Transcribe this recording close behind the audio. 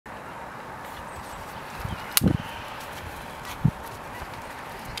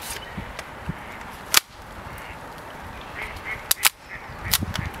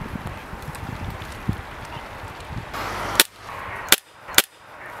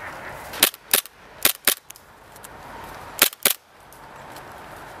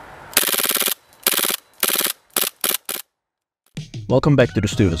Welcome back to the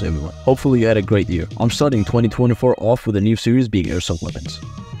studios, everyone. Hopefully you had a great year. I'm starting 2024 off with a new series being Airsoft weapons.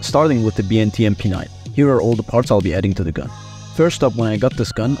 Starting with the BNT MP9. Here are all the parts I'll be adding to the gun. First up, when I got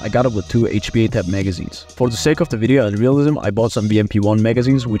this gun, I got it with two HPA tab magazines. For the sake of the video and realism, I bought some BMP1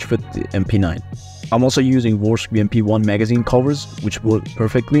 magazines which fit the MP9. I'm also using Vorsk BMP1 magazine covers, which work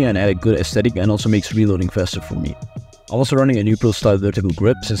perfectly and add a good aesthetic and also makes reloading faster for me. I'm also running a neutral style vertical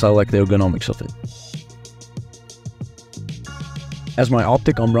grip since I like the ergonomics of it. As my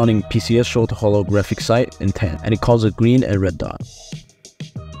optic, I'm running PCS short holographic sight in 10, and it calls a green and red dot.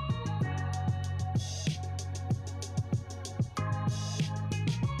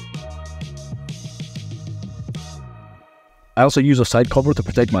 I also use a side cover to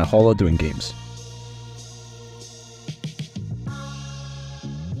protect my holo during games.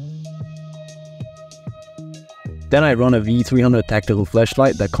 Then I run a V300 tactical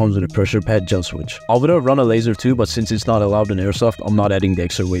flashlight that comes with a pressure pad gel switch. I would have run a laser too, but since it's not allowed in Airsoft, I'm not adding the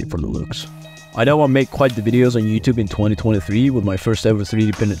extra weight for the looks. I know I make quite the videos on YouTube in 2023 with my first ever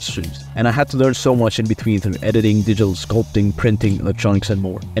 3D printed streams, and I had to learn so much in between through editing, digital sculpting, printing, electronics and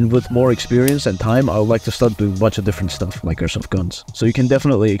more. And with more experience and time, I would like to start doing a bunch of different stuff like Airsoft guns. So you can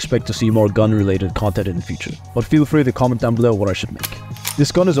definitely expect to see more gun related content in the future. But feel free to comment down below what I should make.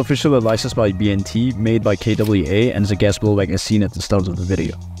 This gun is officially licensed by BNT, made by KWA, and is a gas blowback as seen at the start of the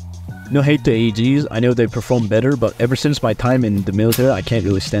video. No hate to AEGs, I know they perform better, but ever since my time in the military, I can't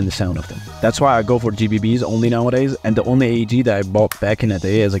really stand the sound of them. That's why I go for GBBs only nowadays, and the only AEG that I bought back in the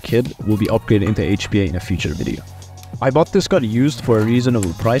day as a kid will be upgraded into HPA in a future video. I bought this gun used for a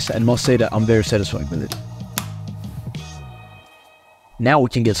reasonable price and must say that I'm very satisfied with it. Now we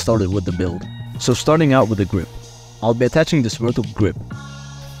can get started with the build. So starting out with the grip. I'll be attaching this vertical grip.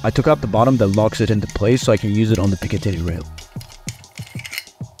 I took out the bottom that locks it into place so I can use it on the Picatinny rail.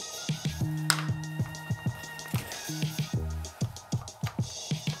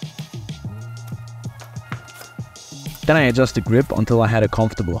 Then I adjust the grip until I had a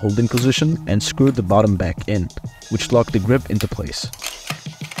comfortable holding position and screwed the bottom back in, which locked the grip into place.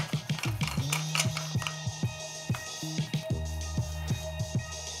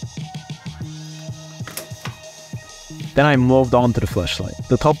 Then I moved on to the flashlight.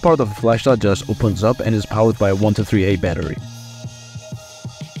 The top part of the flashlight just opens up and is powered by a 123A battery.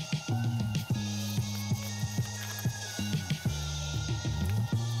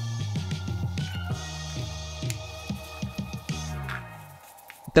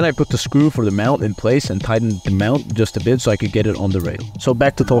 Then I put the screw for the mount in place and tightened the mount just a bit so I could get it on the rail. So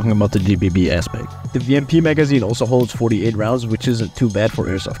back to talking about the GBB aspect. The VMP magazine also holds 48 rounds, which isn't too bad for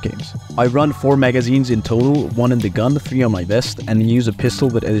Airsoft games. I run 4 magazines in total, 1 in the gun, 3 on my vest, and use a pistol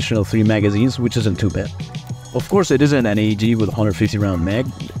with additional 3 magazines, which isn't too bad. Of course it isn't an AEG with 150 round mag,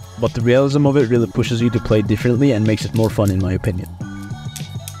 but the realism of it really pushes you to play differently and makes it more fun in my opinion.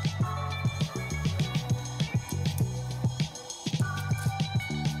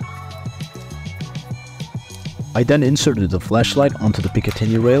 I then inserted the flashlight onto the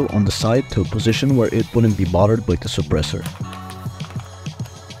Picatinny rail on the side to a position where it wouldn't be bothered by the suppressor.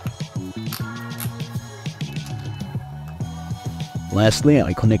 Lastly,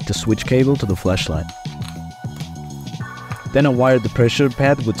 I connect the switch cable to the flashlight. Then I wired the pressure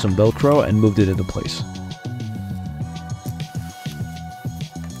pad with some Velcro and moved it into place.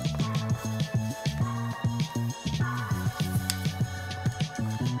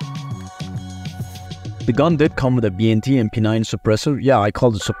 The gun did come with a BNT MP9 suppressor. Yeah, I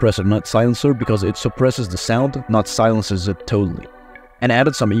called it suppressor, not silencer, because it suppresses the sound, not silences it totally. And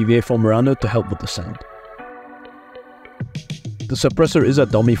added some EVA foam around it to help with the sound. The suppressor is a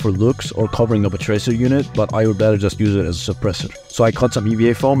dummy for looks or covering up a tracer unit, but I would rather just use it as a suppressor. So I cut some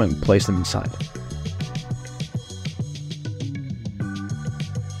EVA foam and placed them inside.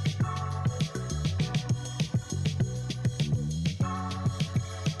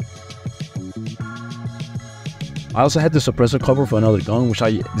 I also had the suppressor cover for another gun, which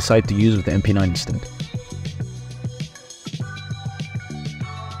I decided to use with the MP9 instead.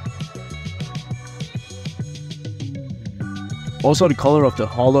 Also, the color of the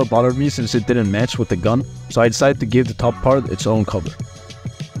holo bothered me since it didn't match with the gun, so I decided to give the top part its own cover.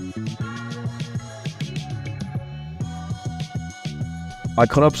 I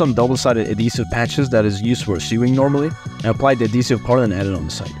cut up some double-sided adhesive patches that is used for sewing normally, and applied the adhesive part and added on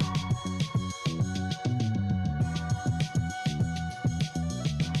the side.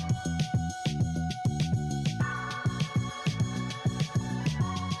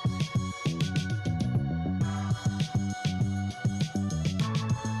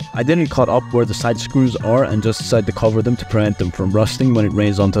 I didn't cut up where the side screws are and just decided to cover them to prevent them from rusting when it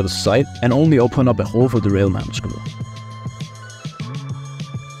rains onto the site, and only open up a hole for the rail mount screw.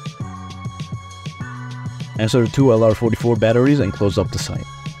 inserted 2 LR44 batteries and closed up the sight.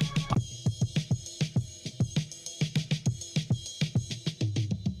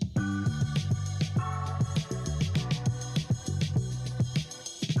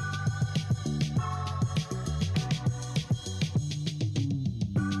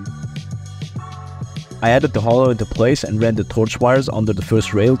 I added the holo into place and ran the torch wires under the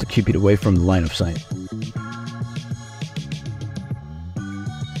first rail to keep it away from the line of sight.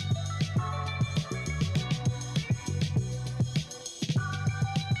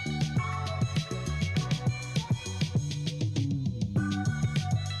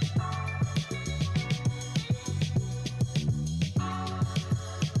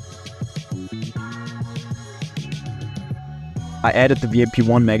 I added the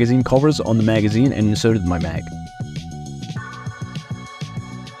MP9 magazine covers on the magazine and inserted my mag.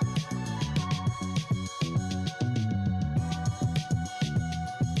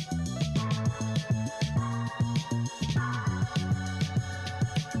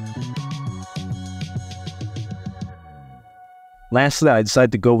 Lastly, I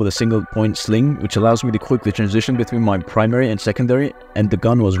decided to go with a single point sling, which allows me to quickly transition between my primary and secondary, and the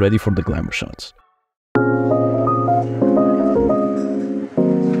gun was ready for the Glamour Shots.